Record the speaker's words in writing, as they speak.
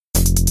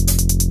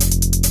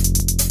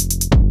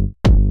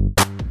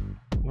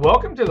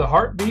Welcome to the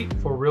Heartbeat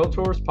for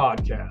Realtors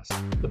podcast,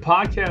 the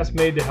podcast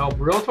made to help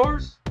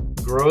realtors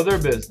grow their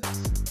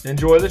business.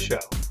 Enjoy the show.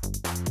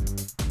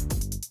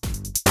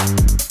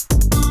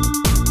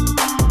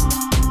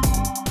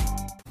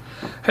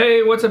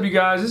 Hey, what's up you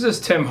guys? This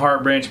is Tim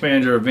Hart, branch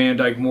manager of Van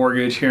Dyke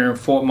Mortgage here in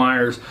Fort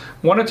Myers.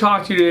 I want to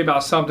talk to you today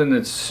about something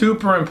that's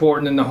super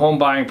important in the home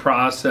buying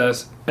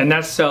process, and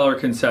that's seller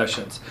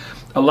concessions.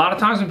 A lot of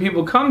times when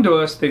people come to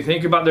us, they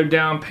think about their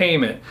down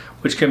payment,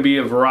 which can be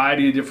a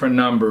variety of different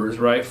numbers,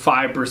 right?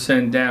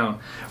 5% down.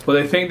 Well,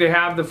 they think they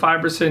have the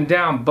 5%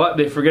 down, but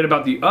they forget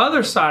about the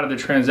other side of the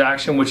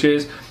transaction, which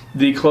is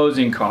the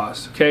closing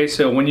costs. Okay,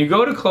 so when you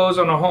go to close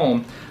on a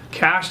home,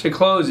 cash to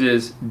close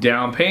is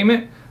down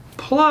payment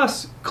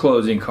plus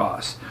closing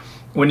costs.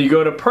 When you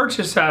go to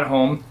purchase that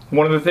home,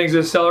 one of the things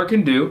a seller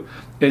can do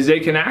is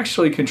they can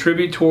actually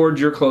contribute towards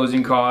your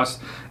closing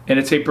costs, and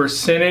it's a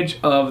percentage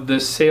of the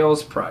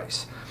sales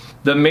price.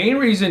 The main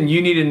reason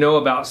you need to know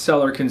about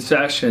seller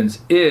concessions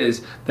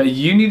is that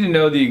you need to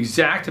know the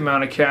exact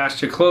amount of cash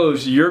to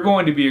close you're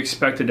going to be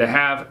expected to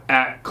have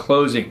at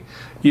closing.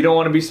 You don't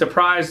want to be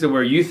surprised to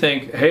where you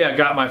think, hey, I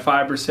got my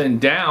 5%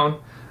 down,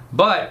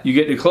 but you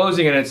get to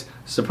closing and it's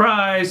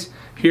surprise,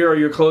 here are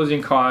your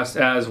closing costs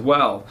as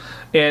well.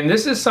 And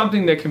this is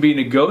something that can be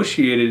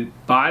negotiated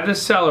by the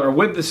seller or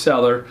with the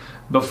seller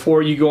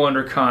before you go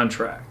under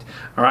contract.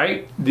 All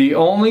right, the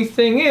only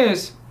thing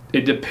is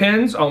it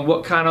depends on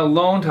what kind of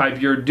loan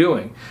type you're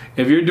doing.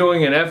 If you're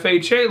doing an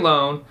FHA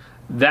loan,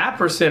 that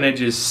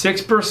percentage is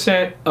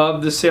 6%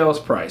 of the sales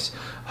price.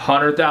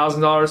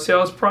 $100,000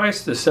 sales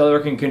price, the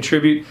seller can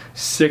contribute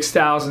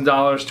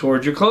 $6,000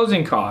 towards your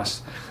closing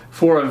costs.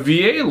 For a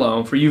VA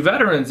loan, for you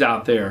veterans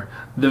out there,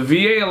 the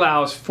VA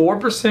allows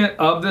 4%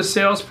 of the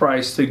sales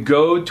price to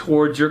go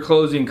towards your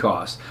closing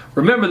costs.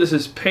 Remember, this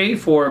is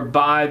paid for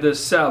by the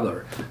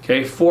seller,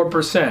 okay,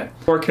 4%.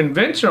 For a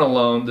conventional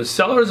loan, the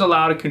seller is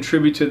allowed to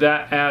contribute to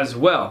that as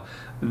well.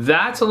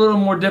 That's a little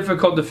more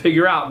difficult to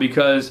figure out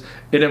because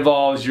it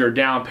involves your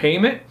down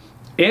payment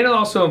and it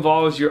also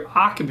involves your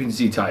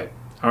occupancy type,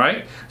 all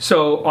right?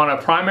 So on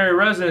a primary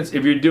residence,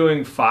 if you're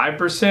doing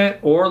 5%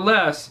 or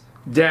less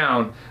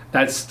down,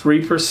 that's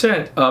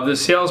 3% of the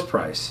sales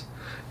price.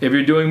 If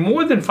you're doing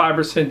more than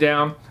 5%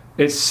 down,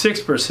 it's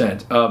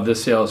 6% of the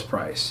sales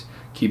price.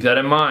 Keep that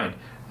in mind.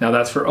 Now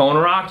that's for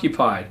owner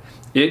occupied.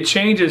 It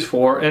changes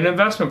for an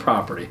investment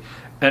property.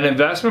 An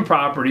investment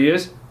property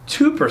is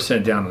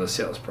 2% down on the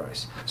sales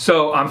price.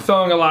 So I'm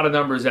throwing a lot of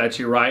numbers at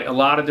you, right? A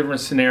lot of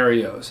different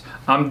scenarios.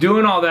 I'm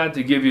doing all that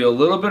to give you a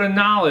little bit of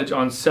knowledge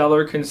on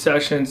seller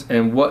concessions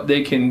and what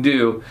they can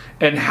do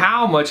and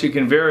how much it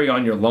can vary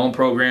on your loan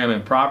program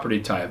and property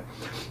type.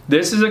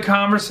 This is a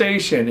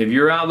conversation, if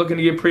you're out looking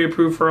to get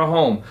pre-approved for a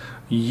home,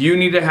 you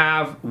need to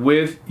have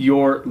with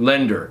your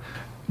lender.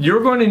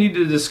 You're going to need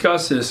to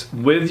discuss this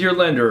with your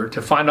lender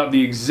to find out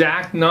the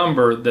exact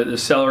number that the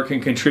seller can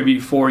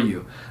contribute for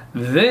you.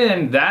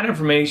 Then that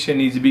information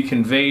needs to be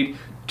conveyed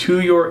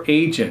to your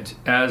agent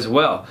as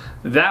well.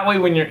 That way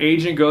when your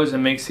agent goes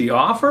and makes the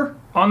offer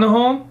on the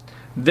home,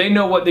 they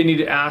know what they need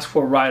to ask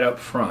for right up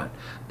front.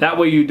 That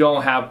way you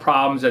don't have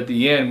problems at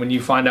the end when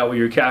you find out what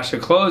your cash to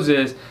close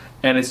is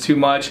and it's too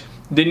much,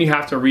 then you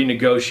have to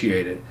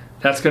renegotiate it.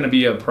 That's going to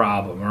be a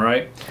problem, all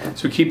right?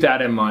 So keep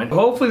that in mind.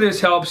 Hopefully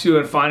this helps you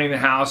in finding the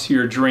house of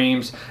your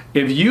dreams.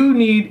 If you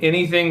need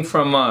anything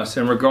from us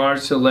in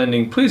regards to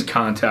lending, please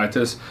contact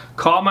us.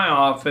 Call my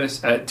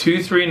office at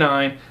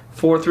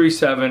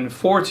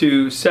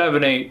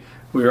 239-437-4278.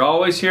 We're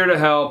always here to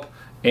help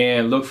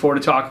and look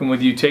forward to talking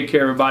with you. Take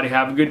care, everybody.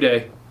 Have a good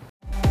day.